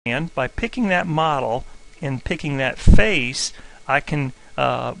And by picking that model and picking that face, I can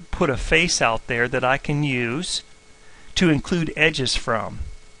put a face out there that I can use to include edges from.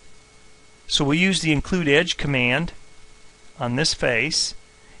 So we use the include edge command on this face,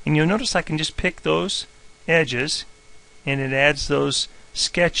 and you'll notice I can just pick those edges and it adds those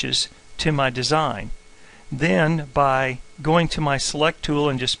sketches to my design. Then by going to my select tool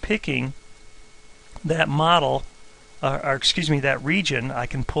and just picking that model, that region, I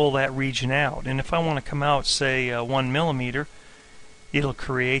can pull that region out. And if I want to come out, say 1 millimeter, it'll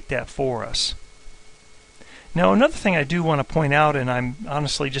create that for us. Now another thing I do want to point out, and I'm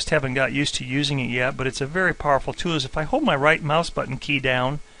honestly just haven't got used to using it yet, but it's a very powerful tool, is if I hold my right mouse button key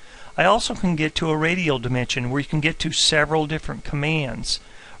down, I also can get to a radial dimension where you can get to several different commands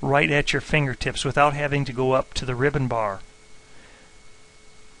right at your fingertips without having to go up to the ribbon bar.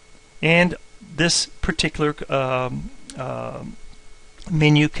 And this particular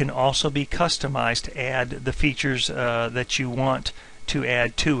menu can also be customized to add the features that you want to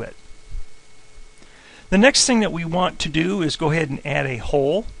add to it. The next thing that we want to do is go ahead and add a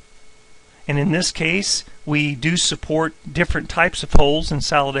hole. And in this case, we do support different types of holes in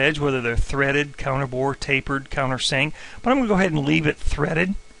Solid Edge, whether they're threaded, counterbore, tapered, countersink. But I'm going to go ahead and leave it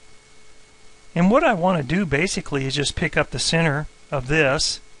threaded. And what I want to do basically is just pick up the center of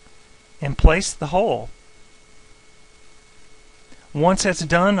this and place the hole. Once that's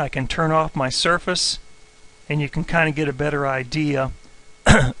done, I can turn off my surface, and you can kind of get a better idea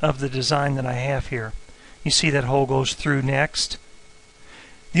of the design that I have here. You see that hole goes through next.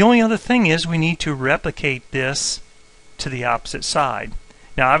 The only other thing is we need to replicate this to the opposite side.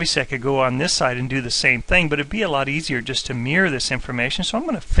 Now obviously I could go on this side and do the same thing, but it'd be a lot easier just to mirror this information. So I'm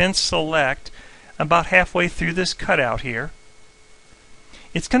going to fence select about halfway through this cutout here.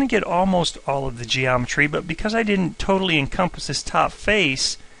 It's going to get almost all of the geometry, but because I didn't totally encompass this top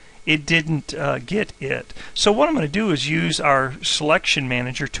face, it didn't get it. So what I'm going to do is use our selection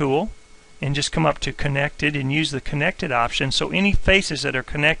manager tool and just come up to connected and use the connected option, so any faces that are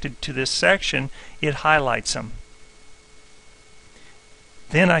connected to this section, it highlights them.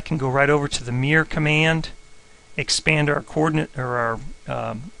 Then I can go right over to the mirror command, expand our coordinate or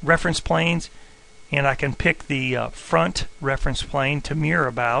our reference planes, and I can pick the front reference plane to mirror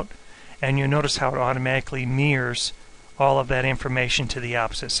about, and you'll notice how it automatically mirrors all of that information to the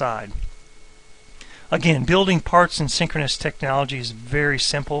opposite side. Again, building parts in synchronous technology is very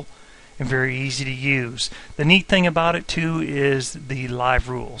simple and very easy to use. The neat thing about it too is the live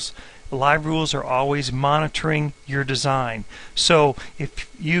rules. The live rules are always monitoring your design. So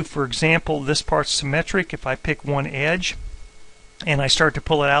if you, for example, this part's symmetric, if I pick one edge and I start to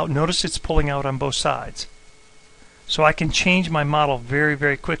pull it out, notice it's pulling out on both sides. So I can change my model very,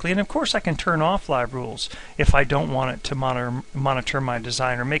 very quickly. And of course I can turn off live rules if I don't want it to monitor my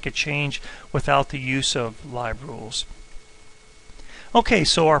design or make a change without the use of live rules. Okay,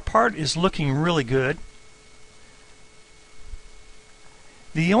 so our part is looking really good.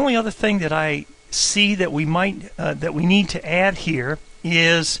 The only other thing that I see that we need to add here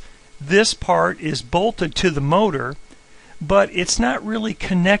is this part is bolted to the motor, but it's not really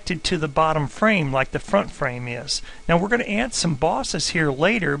connected to the bottom frame like the front frame is. Now we're going to add some bosses here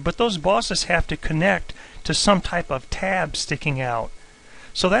later, but those bosses have to connect to some type of tab sticking out.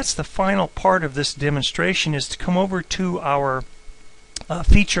 So that's the final part of this demonstration, is to come over to our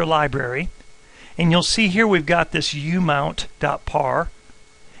feature library, and you'll see here we've got this umount.par,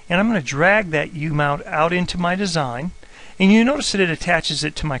 and I'm going to drag that umount out into my design, and you notice that it attaches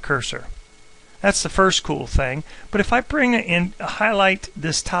it to my cursor. That's the first cool thing. But if I bring it and highlight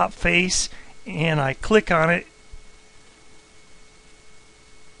this top face and I click on it,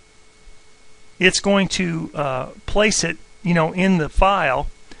 it's going to place it, in the file.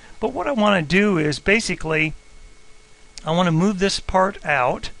 But what I want to do is basically I want to move this part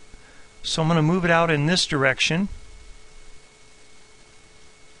out, so I'm going to move it out in this direction,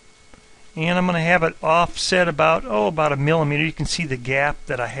 and I'm going to have it offset about a millimeter. You can see the gap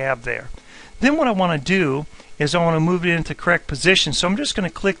that I have there. Then what I want to do is I want to move it into correct position, so I'm just going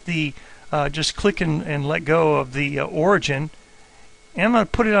to click the click and let go of the origin, and I'm going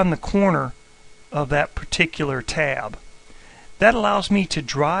to put it on the corner of that particular tab. That allows me to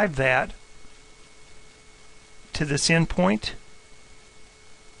drive that to this endpoint,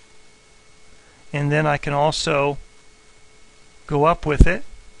 and then I can also go up with it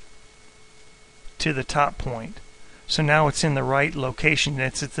to the top point. So now it's in the right location.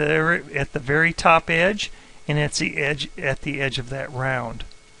 It's at the very top edge, and it's the edge at the edge of that round.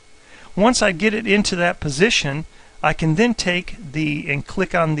 Once I get it into that position, I can then take and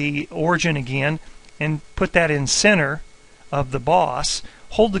click on the origin again and put that in center of the boss,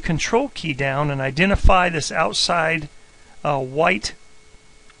 hold the control key down and identify this outside white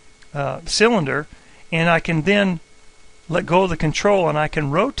cylinder, and I can then let go of the control and I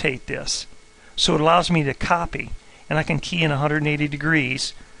can rotate this. So it allows me to copy, and I can key in 180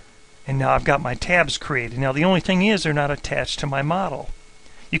 degrees, and now I've got my tabs created. Now the only thing is they're not attached to my model.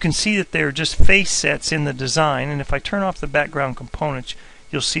 You can see that they're just face sets in the design, and if I turn off the background components,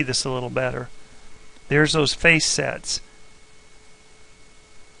 you'll see this a little better. There's those face sets.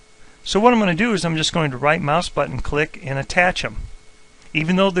 So what I'm going to do is I'm just going to right mouse button click and attach them.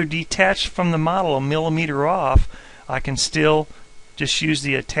 Even though they're detached from the model a millimeter off, I can still just use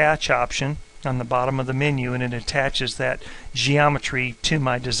the attach option on the bottom of the menu, and it attaches that geometry to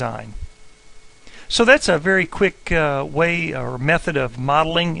my design. So that's a very quick way or method of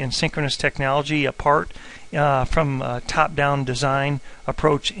modeling in synchronous technology apart from a top-down design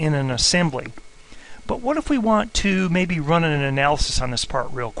approach in an assembly. But what if we want to maybe run an analysis on this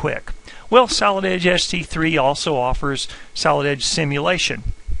part real quick? Well, Edge ST3 also offers solid edge simulation.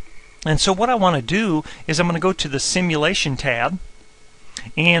 And so what I want to do is I'm going to go to the Simulation tab,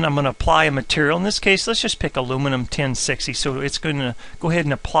 and I'm going to apply a material. In this case, let's just pick aluminum 1060. So it's going to go ahead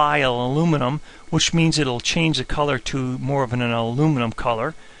and apply an aluminum, which means it'll change the color to more of an aluminum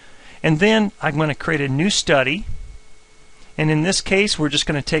color. And then I'm going to create a new study. And in this case, we're just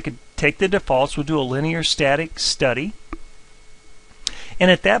going to take the defaults. We'll do a linear static study. And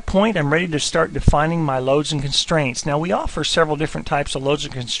at that point, I'm ready to start defining my loads and constraints. Now, we offer several different types of loads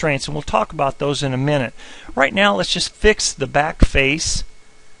and constraints, and we'll talk about those in a minute. Right now, let's just fix the back face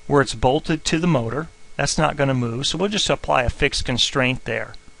where it's bolted to the motor. That's not going to move, so we'll just apply a fixed constraint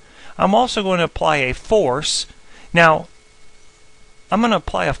there. I'm also going to apply a force. Now, I'm going to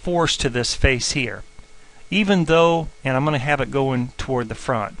apply a force to this face here, even though, and I'm going to have it going toward the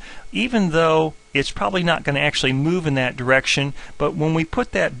front, even though it's probably not going to actually move in that direction, but when we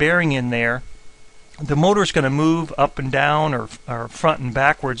put that bearing in there, the motor is going to move up and down or front and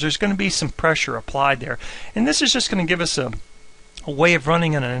backwards. There's going to be some pressure applied there, and this is just going to give us a way of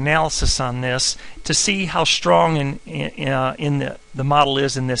running an analysis on this to see how strong the model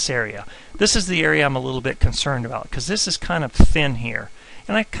is in this area. This is the area I'm a little bit concerned about because this is kind of thin here,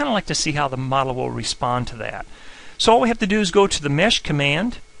 and I kind of like to see how the model will respond to that. So all we have to do is go to the mesh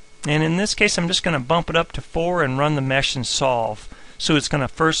command, and in this case I'm just going to bump it up to 4 and run the mesh and solve. So it's going to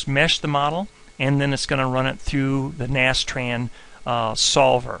first mesh the model, and then it's going to run it through the Nastran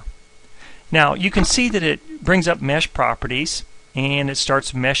solver. Now you can see that it brings up mesh properties, and it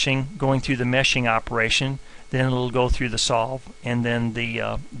starts meshing, going through the meshing operation. Then it'll go through the solve, and then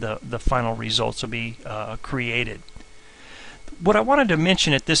the final results will be created. What I wanted to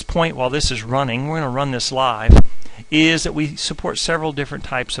mention at this point while this is running, we're going to run this live, is that we support several different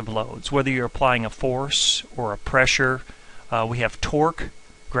types of loads. Whether you're applying a force or a pressure, we have torque,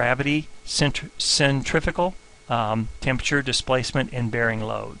 gravity, centrifugal, temperature, displacement, and bearing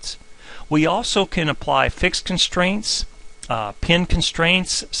loads. We also can apply fixed constraints, pin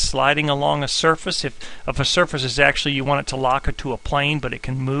constraints, sliding along a surface. If a surface is actually, you want it to lock it to a plane, but it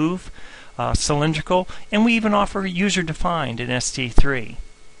can move. Cylindrical, and we even offer user-defined in ST3.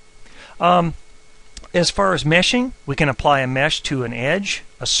 As far as meshing, we can apply a mesh to an edge,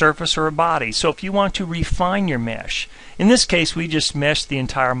 a surface, or a body. So if you want to refine your mesh, in this case we just mesh the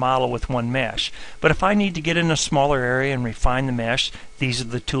entire model with one mesh. But if I need to get in a smaller area and refine the mesh, these are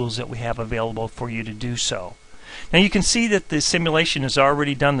the tools that we have available for you to do so. Now you can see that the simulation has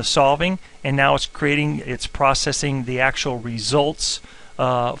already done the solving, and now it's processing the actual results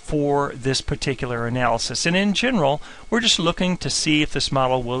for this particular analysis. And in general, we're just looking to see if this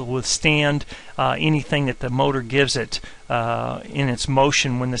model will withstand anything that the motor gives it in its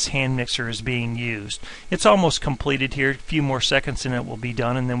motion when this hand mixer is being used. It's almost completed here. A few more seconds and it will be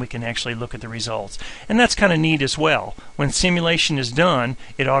done, and then we can actually look at the results. And that's kind of neat as well. When simulation is done,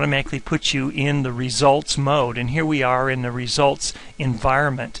 it automatically puts you in the results mode, and here we are in the results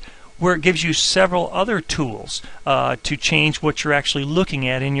environment, where it gives you several other tools to change what you're actually looking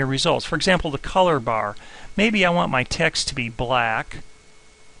at in your results. For example, the color bar. Maybe I want my text to be black,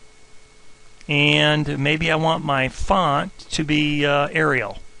 and maybe I want my font to be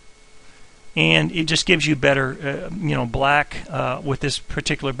Arial. And it just gives you better, black with this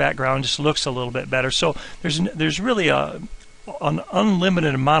particular background just looks a little bit better. So there's really an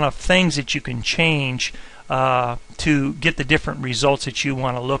unlimited amount of things that you can change to get the different results that you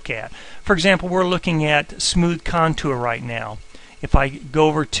want to look at. For example, we're looking at smooth contour right now. If I go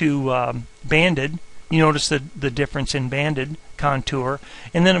over to banded, you notice the difference in banded contour,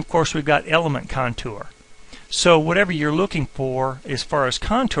 and then of course we've got element contour. So whatever you're looking for as far as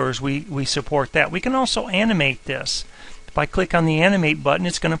contours, we support that. We can also animate this. If I click on the animate button,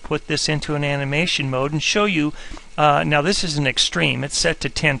 it's going to put this into an animation mode and show you. Now this is an extreme. It's set to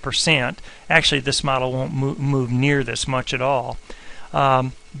 10%. Actually, this model won't move near this much at all.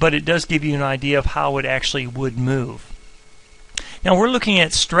 But it does give you an idea of how it actually would move. Now we're looking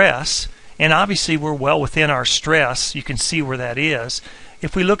at stress, and obviously we're well within our stress. You can see where that is.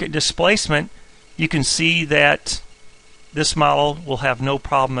 If we look at displacement, you can see that this model will have no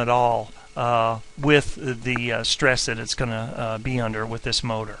problem at all with the stress that it's going to be under with this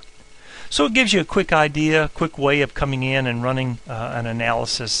motor. So it gives you a quick idea, quick way of coming in and running an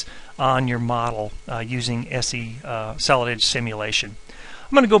analysis on your model using SE solid edge simulation.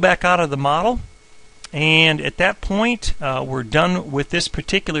 I'm going to go back out of the model, and at that point we're done with this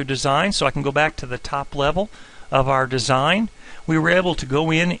particular design, so I can go back to the top level of our design. We were able to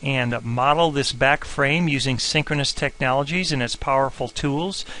go in and model this back frame using synchronous technologies and its powerful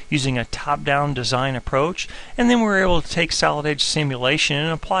tools using a top-down design approach, and then we were able to take solid edge simulation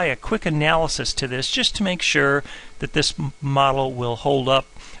and apply a quick analysis to this just to make sure that this model will hold up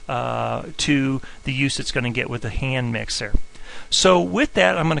to the use it's going to get with the hand mixer. So with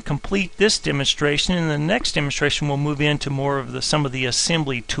that, I'm going to complete this demonstration, and in the next demonstration we'll move into more of some of the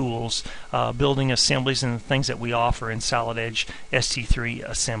assembly tools, building assemblies and the things that we offer in solid edge ST3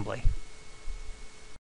 assembly.